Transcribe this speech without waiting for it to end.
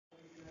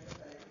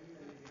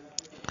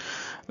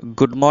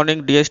Good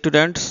morning, dear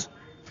students.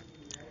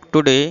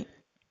 Today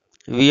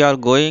we are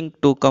going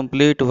to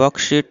complete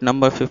worksheet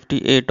number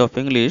 58 of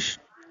English,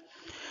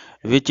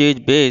 which is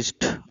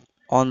based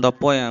on the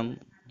poem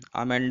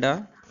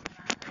Amanda,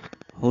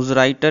 whose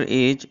writer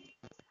is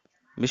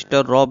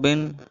Mr.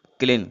 Robin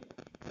Klein.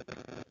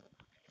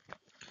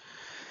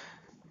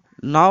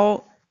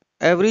 Now,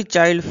 every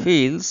child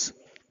feels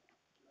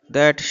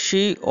that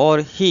she or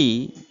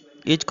he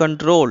is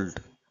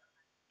controlled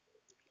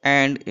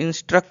and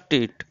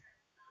instructed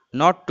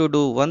not to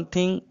do one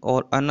thing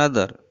or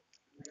another.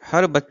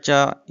 हर बच्चा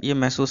ये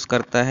महसूस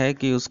करता है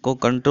कि उसको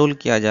control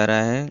किया जा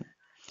रहा है,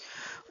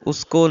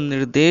 उसको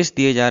निर्देश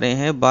दिए जा रहे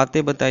हैं,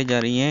 बातें बताई जा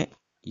रही हैं,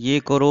 ये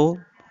करो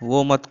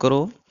वो मत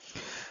करो.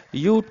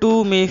 You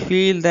to may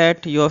feel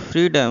that your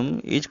freedom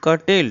is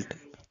cartel,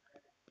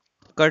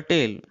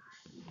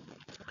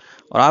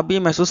 और आप भी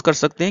महसूस कर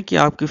सकते हैं कि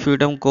आपकी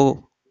फ्रीडम को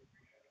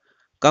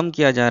कम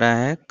किया जा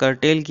रहा है,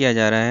 कर्टेल किया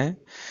जा रहा है.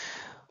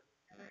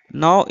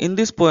 Now in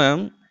this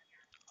poem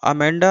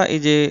Amanda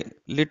is a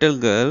little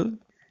girl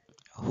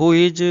who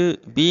is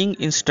being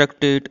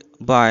instructed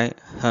by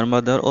her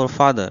mother or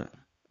father.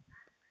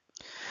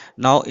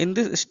 Now in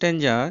this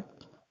stanza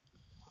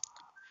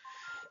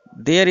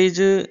there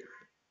is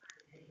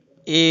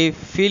a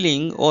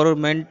feeling or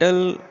mental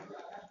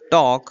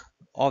talk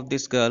of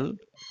this girl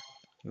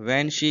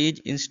when she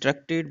is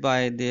instructed by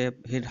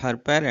her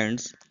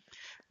parents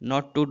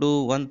not to do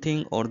one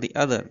thing or the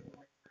other,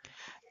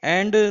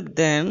 and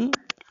then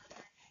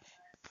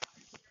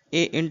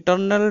a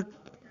internal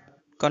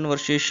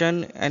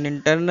conversation, an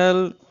internal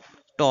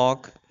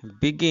talk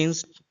begins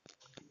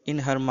in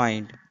her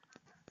mind,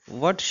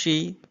 what she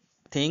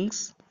thinks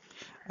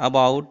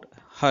about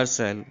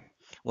herself.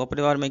 वो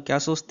अपने बारे में क्या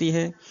सोचती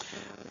है,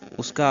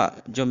 उसका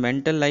जो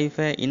mental life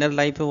है, इनर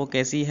लाइफ है, वो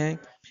कैसी है.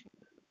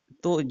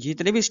 तो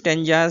जितने भी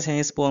स्टेंजाज हैं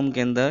इस पोम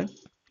के अंदर,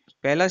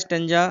 पहला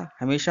स्टेंजा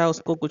हमेशा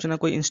उसको कुछ ना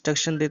कोई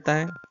इंस्ट्रक्शन देता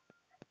है,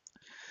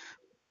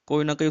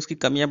 कोई ना कोई उसकी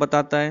कमियां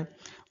बताता है,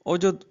 और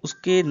जो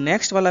उसके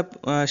नेक्स्ट वाला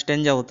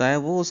स्टेंजा होता है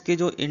वो उसके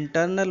जो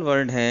इंटरनल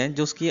वर्ल्ड है,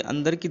 जो उसकी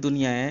अंदर की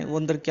दुनिया है, वो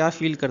अंदर क्या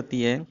फील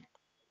करती है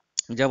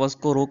जब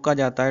उसको रोका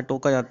जाता है,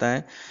 टोका जाता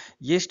है,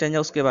 ये स्टेंजा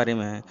उसके बारे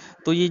में है.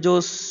 तो ये जो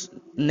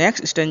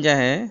नेक्स्ट स्टेंजा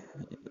है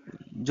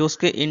जो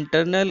उसके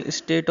इंटरनल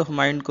स्टेट ऑफ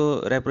माइंड को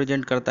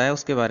रिप्रेजेंट करता है,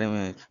 उसके बारे में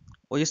है.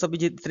 और ये सब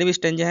जितने भी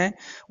स्टेंजा है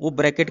वो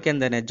ब्रैकेट के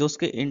अंदर है, जो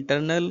उसके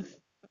इंटरनल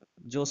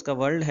जो उसका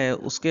वर्ल्ड है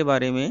उसके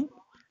बारे में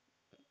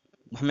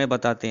हमें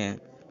बताते हैं.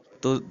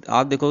 तो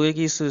आप देखोगे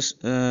कि इस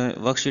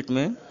वर्कशीट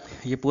में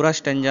ये पूरा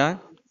स्टेंजा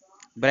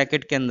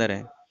ब्रैकेट के अंदर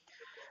है.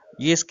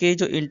 ये इसके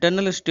जो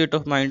इंटरनल स्टेट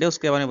ऑफ माइंड है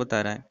उसके बारे में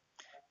बता रहा है.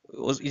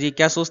 ये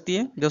क्या सोचती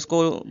है, जो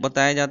उसको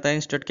बताया जाता है,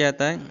 इंस्टेट क्या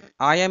आता है,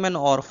 आई एम एन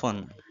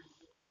ऑर्फन.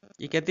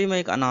 ये कहती है मैं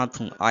एक अनाथ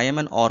हूँ, I am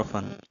N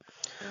orphan.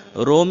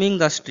 Roaming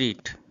the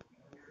street,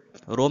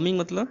 roaming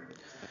मतलब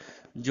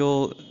जो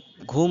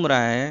घूम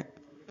रहा है,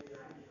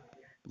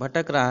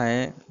 भटक रहा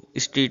है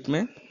स्ट्रीट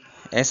में,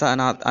 ऐसा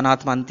अनाथ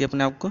अनाथ मानती है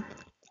अपने आप को.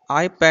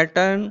 आई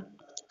पैटर्न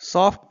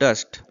सॉफ्ट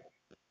डस्ट,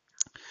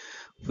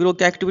 फिर वो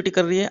क्या एक्टिविटी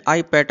कर रही है,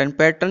 आई पैटर्न,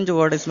 पैटर्न जो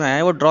वर्ड इसमें आया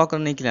है वो ड्रॉ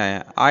करने के लिए आया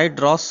है. I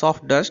draw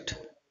soft dust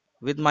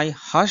with my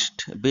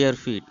hushed bare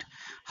feet.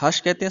 Hush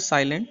कहते हैं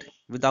साइलेंट,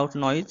 विदाउट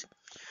नॉइज,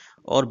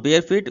 और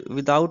bare feet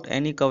without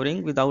any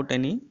covering, without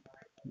any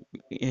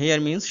here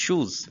means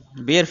shoes,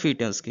 bare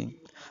feet है उसकी.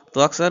 तो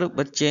अक्सर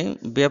बच्चे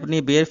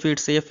अपनी बेयर फीट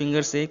से या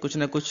फिंगर से कुछ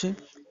ना कुछ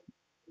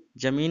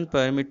जमीन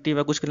पर मिट्टी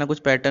पर कुछ ना कुछ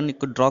पैटर्न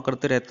को ड्रॉ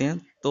करते रहते हैं,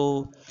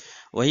 तो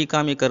वही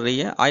काम ये कर रही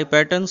है. I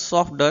pattern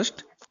soft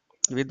dust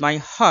with my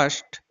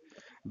hushed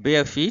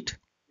bare feet.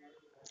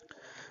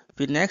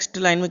 फिर नेक्स्ट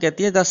लाइन में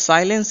कहती है the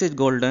silence is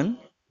golden,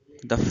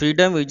 the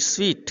freedom is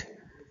sweet.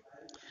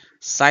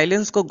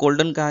 Silence को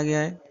गोल्डन कहा गया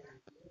है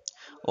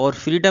और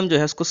फ्रीडम जो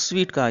है उसको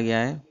स्वीट कहा गया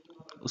है,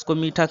 उसको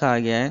मीठा कहा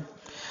गया है.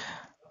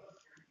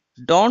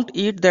 Don't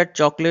eat that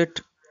chocolate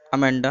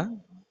Amanda,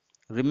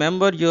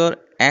 remember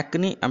your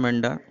acne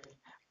Amanda.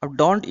 अब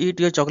डोंट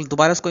ईट योर चॉकलेट,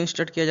 दोबारा इसको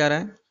इंस्टर्ट किया जा रहा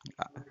है.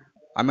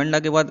 अमेंडा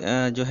के बाद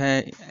जो है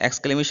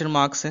एक्सक्लेमेशन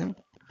मार्क्स है,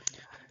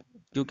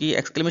 क्योंकि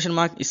एक्सक्लेमेशन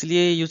मार्क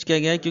इसलिए यूज किया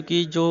गया है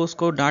क्योंकि जो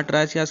उसको डांट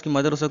रहा है, चाहे उसकी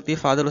मदर हो सकती है,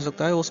 फादर हो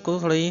सकता है, उसको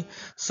थोड़ा ही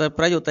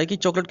सरप्राइज होता है कि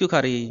चॉकलेट क्यों खा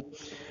रही है.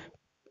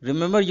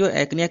 रिमेंबर योर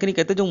एक्नी, एक्नी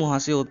कहते हैं जो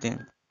मुहासे होते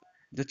हैं,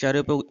 जो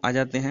चेहरे पे आ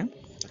जाते हैं,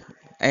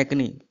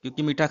 एक्नी,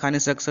 क्योंकि मीठा खाने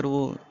से अक्सर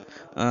वो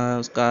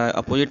उसका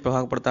अपोजिट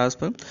प्रभाव पड़ता है उस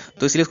पर.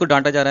 तो इसलिए उसको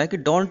डांटा जा रहा है कि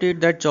don't eat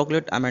that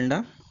chocolate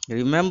Amanda,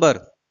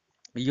 remember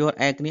your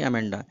acne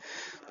Amanda.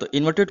 तो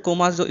इन्वर्टेड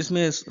कोमास जो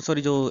इसमें,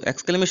 सॉरी, जो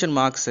एक्सक्लेमेशन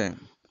मार्क्स है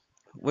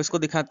वो इसको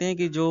दिखाते हैं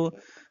कि जो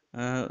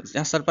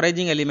यहाँ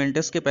सरप्राइजिंग एलिमेंट है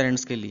उसके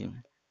पेरेंट्स के लिए,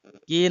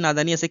 कि ये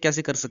नादानी ऐसे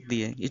कैसे कर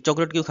सकती है, ये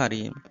चॉकलेट क्यों खा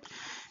रही है.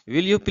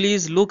 Will you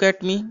please look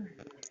at me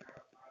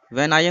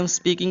when I am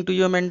speaking to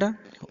you Amanda.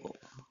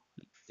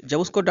 जब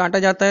उसको डांटा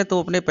जाता है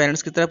तो अपने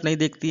पेरेंट्स की तरफ नहीं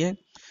देखती है,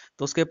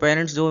 तो उसके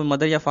पेरेंट्स जो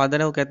मदर या फादर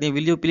है वो कहते हैं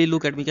will you please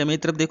look at me, क्या मेरी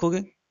तरफ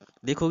देखोगे,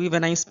 देखोगी,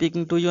 when I am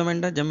speaking to you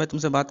Amanda, जब मैं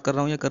तुमसे बात कर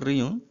रहा हूँ या कर रही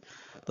हूँ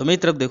तो मेरी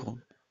तरफ देखो.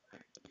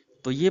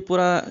 तो ये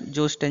पूरा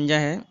जो स्टेंजा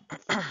है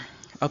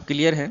अब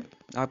क्लियर है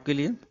आपके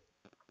लिए.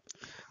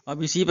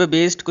 अब इसी पे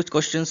बेस्ड कुछ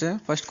क्वेश्चंस हैं।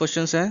 फर्स्ट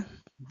क्वेश्चन है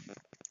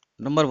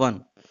number 1,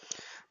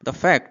 the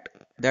fact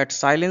that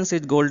silence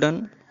is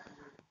golden,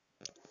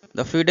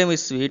 the freedom is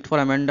sweet for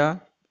Amanda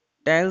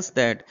tells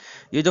that.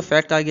 ये जो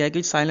फैक्ट आ गया है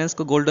कि साइलेंस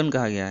को गोल्डन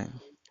कहा गया है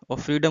और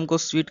फ्रीडम को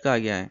स्वीट कहा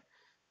गया है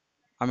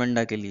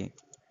अमेंडा के लिए,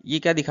 ये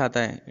क्या दिखाता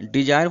है?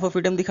 डिजायर फॉर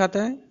फ्रीडम दिखाता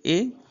है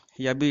ए,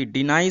 या बी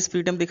डिनाइज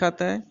फ्रीडम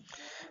दिखाता है,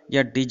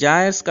 या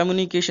डिजायर्स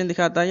कम्युनिकेशन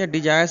दिखाता है, या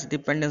डिजायर्स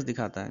डिपेंडेंस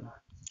दिखाता है?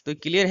 तो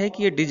क्लियर है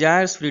कि ये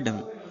डिजायर्स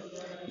फ्रीडम,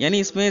 यानी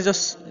इसमें जो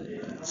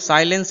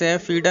साइलेंस है,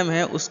 फ्रीडम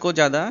है, उसको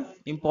ज्यादा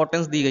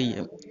इंपॉर्टेंस दी गई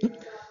है।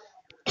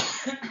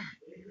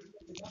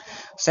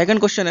 सेकंड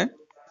क्वेश्चन है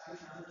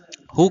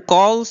who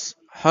calls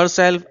her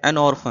self an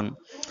orphan,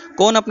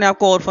 कौन अपने आप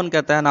को ऑर्फन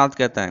कहता है, अनाथ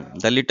कहता है?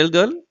 द लिटिल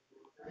गर्ल,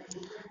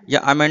 या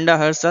अमेंडा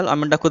हरसेल्फ,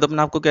 अमेंडा खुद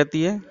अपने आप को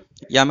कहती है,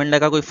 या अमेंडा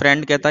का कोई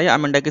फ्रेंड कहता है, या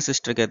अमेंडा की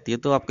सिस्टर कहती है?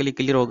 तो आपके लिए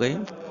क्लियर हो गई।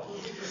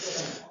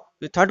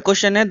 थर्ड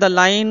क्वेश्चन है the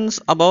lines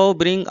above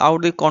bring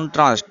out the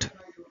contrast.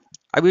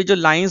 अभी जो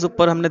लाइंस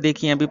ऊपर हमने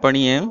देखी हैं, अभी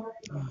पढ़ी हैं,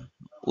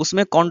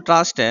 उसमें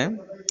कॉन्ट्रास्ट है।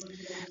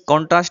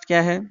 कॉन्ट्रास्ट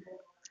क्या है?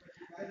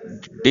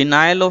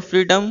 Denial of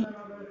freedom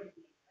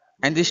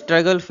and the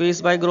struggle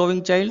face by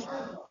growing child,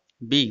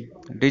 B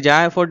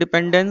desire for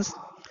dependence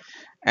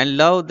and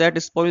love that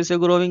spoils a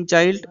growing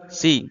child,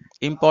 c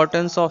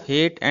importance of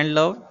hate and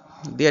love,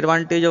 the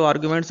advantage of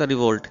arguments or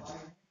revolt।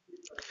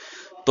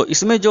 तो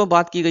इसमें जो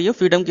बात की गई है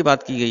freedom की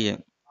बात की गई है,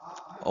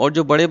 और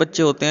जो बड़े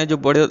बच्चे होते हैं,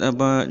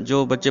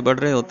 जो बच्चे बढ़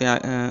रहे होते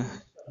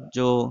हैं,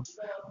 जो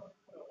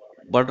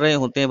बढ़ रहे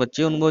होते हैं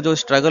बच्चे, उनको जो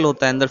स्ट्रगल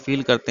होता है अंदर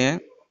फील करते हैं,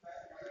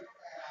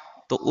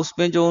 तो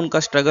उसमें जो उनका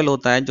स्ट्रगल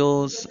होता है, जो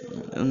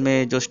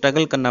उनमें जो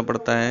स्ट्रगल करना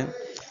पड़ता है,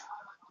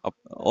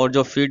 और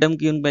जो फ्रीडम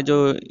की उनमें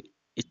जो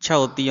इच्छा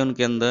होती है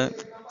उनके अंदर,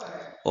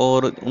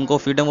 और उनको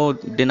फ्रीडम वो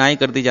डिनाई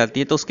कर दी जाती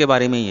है, तो उसके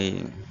बारे में ही है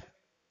ये।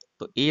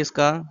 तो ए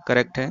इसका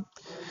करेक्ट है।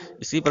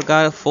 इसी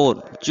प्रकार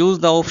 4, choose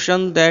the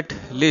option that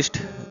list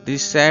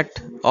this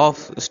set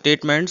of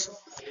statements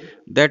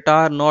that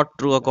are not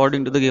true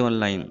according to the given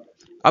line.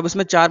 अब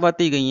इसमें 4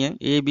 बातें गई हैं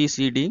ए बी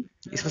सी डी,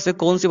 इसमें से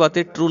कौन सी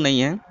बातें ट्रू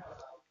नहीं है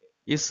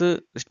इस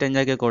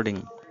स्टेंजा के according?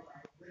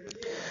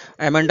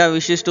 Amanda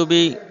wishes to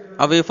be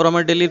away from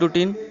a daily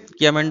routine,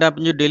 कि अमेंडा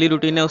अपनी जो डेली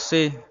रूटीन है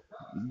उससे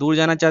दूर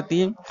जाना चाहती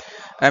है।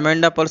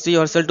 Amanda Parsi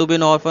हर्सल to be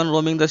N orphan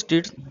roaming the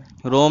streets,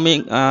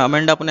 roaming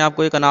Amanda अपने आप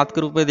को एक अनाथ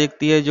के रूप में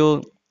देखती है जो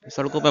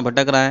सड़कों पर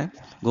भटक रहा है,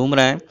 घूम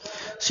रहा है।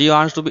 She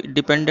wants to be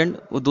dependent,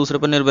 वो दूसरे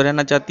पर निर्भर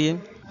रहना चाहती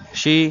है।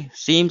 She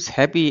seems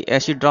happy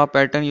as she draw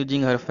pattern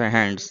using her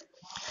hands.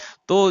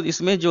 तो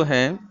इसमें जो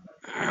है,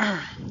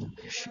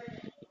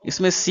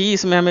 इसमें सी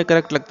इसमें हमें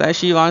करेक्ट लगता है,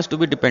 she wants to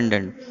be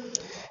dependent,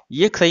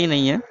 ये सही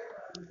नहीं है।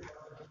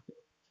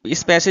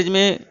 इस पैसेज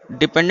में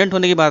डिपेंडेंट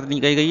होने की बात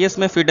नहीं कही गई है,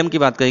 इसमें फ्रीडम की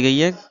बात कही गई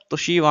है। तो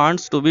she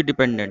wants to be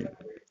dependent,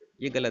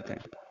 ये गलत है।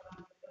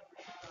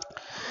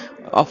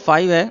 अब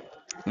 5 है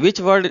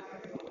which word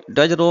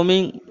does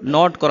roaming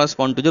not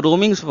correspond to, जो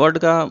रोमिंग वर्ड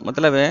का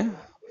मतलब है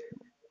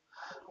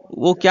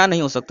वो क्या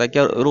नहीं हो सकता?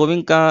 क्या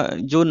रोमिंग का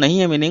जो नहीं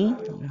है मीनिंग,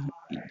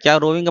 क्या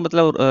रोमिंग का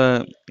मतलब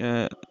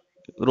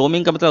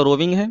रोमिंग का मतलब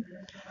रोविंग है,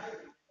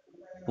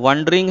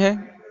 वंडरिंग है,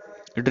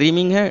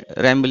 ड्रीमिंग है,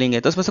 रैम्बलिंग है?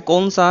 तो इसमें से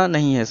कौन सा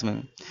नहीं है इसमें?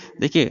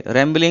 देखिए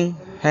रैम्बलिंग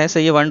है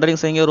सही है, वंडरिंग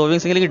सही है, रोविंग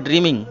सही है, लेकिन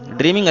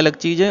ड्रीमिंग अलग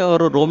चीज है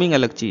और रोमिंग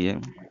अलग चीज है।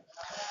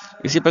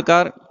 इसी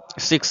प्रकार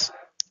 6,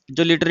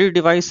 जो लिटरेरी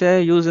डिवाइस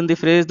है use in the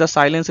phrase the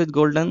silence is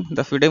golden,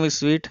 the freedom is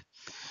sweet,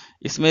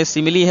 इसमें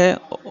सिमिली है,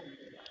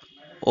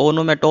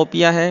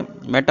 ओनोमेटोपिया है,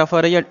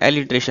 मेटाफर है, या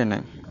एलिट्रेशन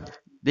है?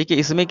 देखिए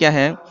इसमें क्या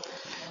है,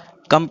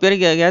 कंपेयर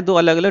किया गया है दो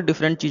अलग अलग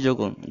डिफरेंट चीजों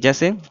को।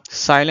 जैसे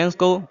साइलेंस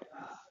को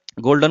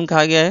गोल्डन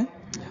कहा गया है,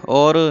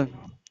 और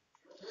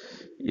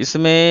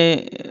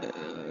इसमें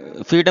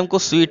फ्रीडम को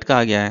स्वीट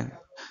कहा गया है।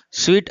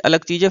 स्वीट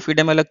अलग चीज है,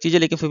 फ्रीडम अलग चीज है,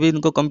 लेकिन फिर भी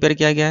इनको कंपेयर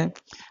किया गया है।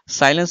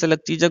 साइलेंस अलग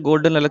चीज है,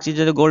 गोल्डन अलग चीज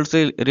है, जो गोल्ड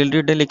से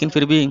रिलेटेड है, लेकिन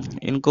फिर भी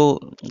इनको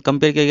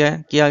कंपेयर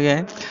किया गया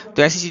है।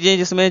 तो ऐसी चीजें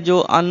जिसमें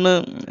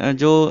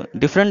जो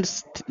डिफरेंट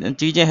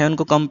चीजें हैं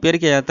उनको कंपेयर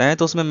किया जाता है,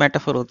 तो उसमें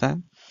मेटाफर होता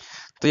है।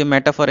 तो ये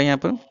मेटाफर है यहाँ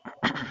पर।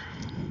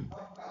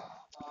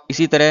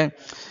 इसी तरह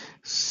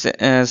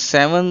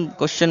 7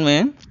 क्वेश्चन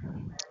में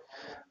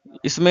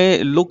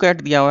इसमें लुक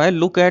एट दिया हुआ है,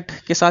 लुक एट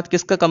के साथ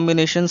किसका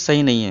कॉम्बिनेशन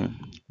सही नहीं है?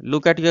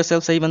 लुक एट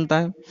योरसेल्फ सही बनता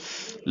है,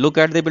 लुक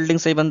एट द बिल्डिंग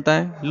सही बनता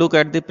है, लुक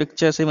एट द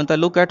पिक्चर सही बनता है,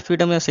 लुक एट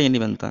फ्रीडम या सही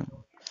नहीं बनता।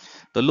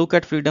 तो लुक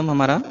एट फ्रीडम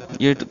हमारा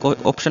ये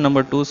ऑप्शन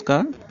नंबर 2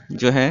 उसका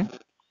जो है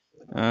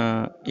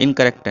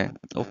इनकरेक्ट है,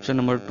 ऑप्शन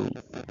नंबर 2।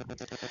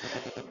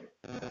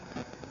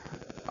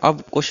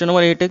 अब क्वेश्चन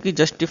नंबर 8 है कि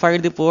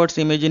justified the poets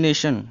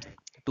imagination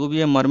to be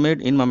A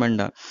mermaid इन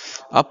ममेंडा।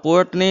 अब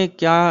पोएट ने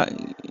क्या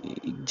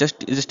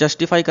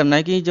जस्टिफाई करना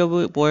है कि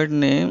जब पोएट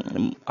ने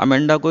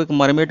अमेंडा को एक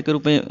मरमेड के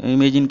रूप में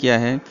इमेजिन किया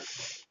है,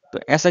 तो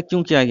ऐसा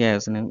क्यों किया गया है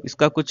उसने?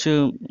 इसका कुछ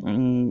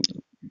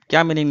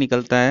क्या मीनिंग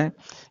निकलता है?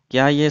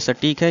 क्या ये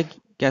सटीक है?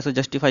 क्या इसे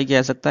जस्टिफाई किया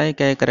जा सकता है?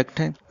 क्या ये करेक्ट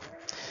है?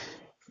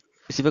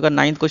 इसी प्रकार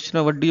 9th क्वेश्चन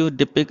है what do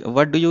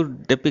you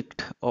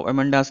depict of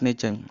अमेंडास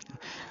nature.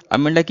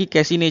 Amanda की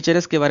कैसी नेचर है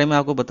इसके बारे में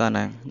आपको बताना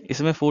है।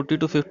 इसमें 40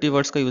 to 50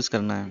 वर्ड्स का यूज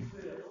करना है।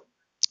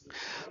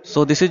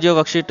 So this is your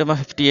worksheet number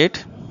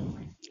 58.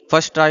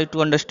 First try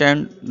to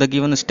understand the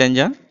given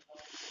stanza,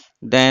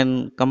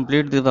 then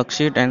complete the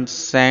worksheet and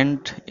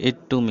send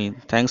it to me.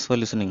 Thanks for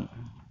listening.